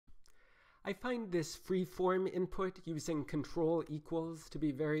I find this free-form input using control equals to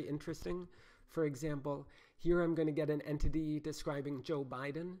be very interesting. For example, here I'm going to get an entity describing Joe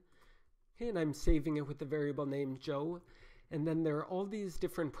Biden, and I'm saving it with the variable name Joe. And then there are all these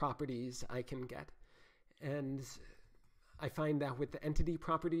different properties I can get. And I find that with the entity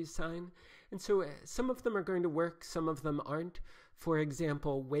properties sign. And so some of them are going to work, some of them aren't. For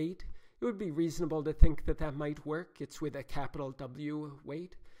example, weight. It would be reasonable to think that that might work. It's with a capital W,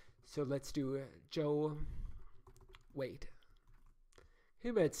 weight. So let's do Joe weight.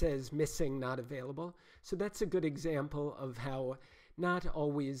 Here it says missing, not available. So that's a good example of how not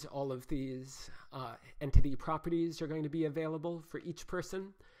always all of these entity properties are going to be available for each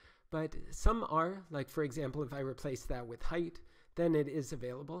person, but some are. Like, for example, if I replace that with height, then it is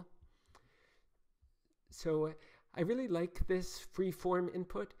available. So I really like this free-form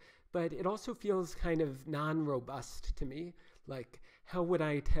input, but it also feels kind of non-robust to me. Like, how would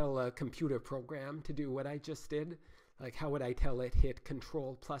I tell a computer program to do what I just did? Like, how would I tell it hit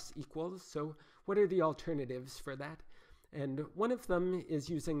control plus equals? So what are the alternatives for that? And one of them is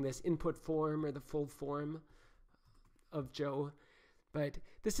using this input form or the full form of Joe. But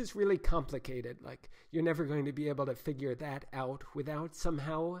this is really complicated. Like, you're never going to be able to figure that out without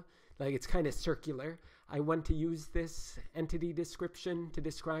somehow, like, it's kind of circular. I want to use this entity description to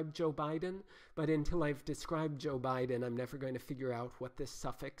describe Joe Biden, but until I've described Joe Biden, I'm never going to figure out what this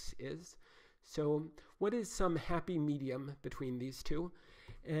suffix is. So what is some happy medium between these two?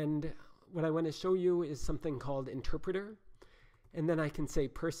 And what I want to show you is something called interpreter. And then I can say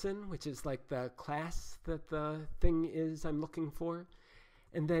person, which is like the class that the thing is I'm looking for.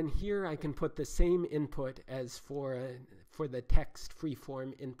 And then here I can put the same input as for the text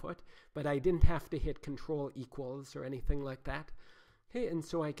freeform input, but I didn't have to hit control equals or anything like that. Okay, and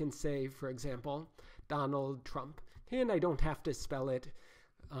so I can say, for example, Donald Trump. Okay, and I don't have to spell it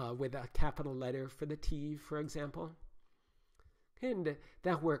with a capital letter for the T, for example. And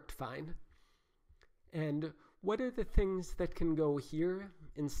that worked fine. And what are the things that can go here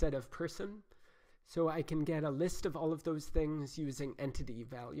instead of person? So I can get a list of all of those things using entity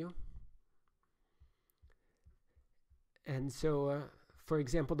value. And so, for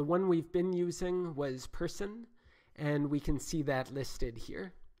example, the one we've been using was person, and we can see that listed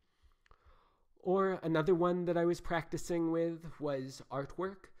here. Or another one that I was practicing with was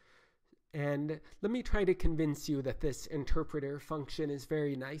artwork. And let me try to convince you that this interpreter function is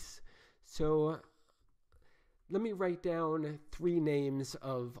very nice. So let me write down 3 names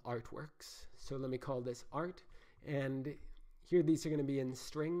of artworks. So let me call this art. And here these are going to be in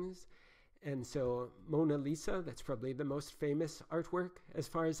strings. And so Mona Lisa, that's probably the most famous artwork as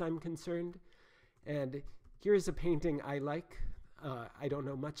far as I'm concerned. And here's a painting I like. I don't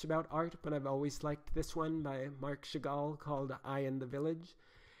know much about art, but I've always liked this one by Marc Chagall called I and the Village.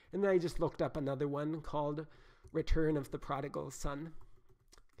 And then I just looked up another one called Return of the Prodigal Son,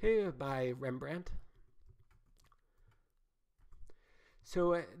 okay, by Rembrandt.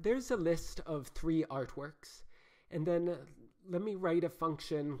 So there's a list of 3 artworks. And then let me write a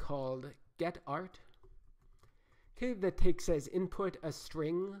function called getArt, okay, that takes as input a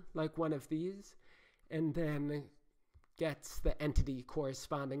string like one of these, and then gets the entity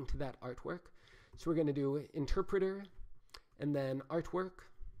corresponding to that artwork. So we're going to do interpreter and then artwork.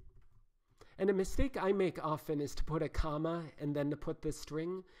 And a mistake I make often is to put a comma and then to put the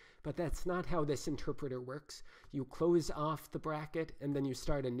string, but that's not how this interpreter works. You close off the bracket and then you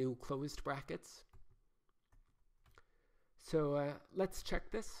start a new closed brackets. So let's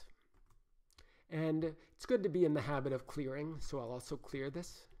check this. And it's good to be in the habit of clearing, so I'll also clear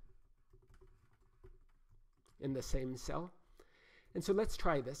this in the same cell. And so let's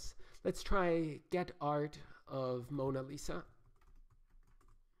try this. Let's try get art of Mona Lisa.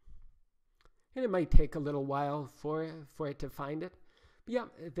 And it might take a little while for it to find it. But yeah,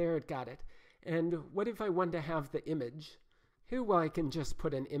 there it got it. And what if I want to have the image? Here, well, I can just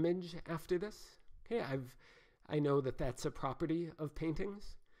put an image after this. Okay, I know that that's a property of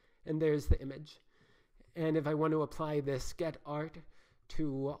paintings. And there's the image. And if I want to apply this get art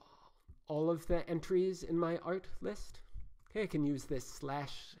to all of the entries in my art list, okay, I can use this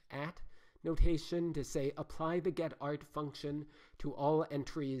 /@ notation to say apply the getArt function to all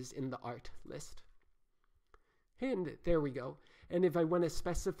entries in the art list. And there we go. And if I want to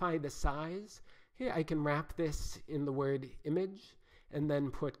specify the size, hey, I can wrap this in the word image and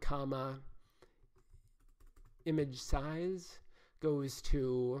then put comma image size goes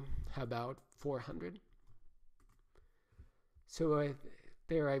to, how about 400? So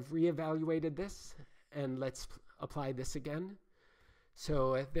there I've reevaluated this, and let's apply this again.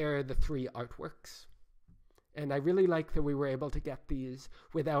 So there are the 3 artworks. And I really like that we were able to get these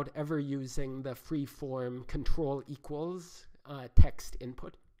without ever using the free form control equals text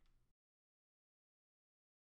input.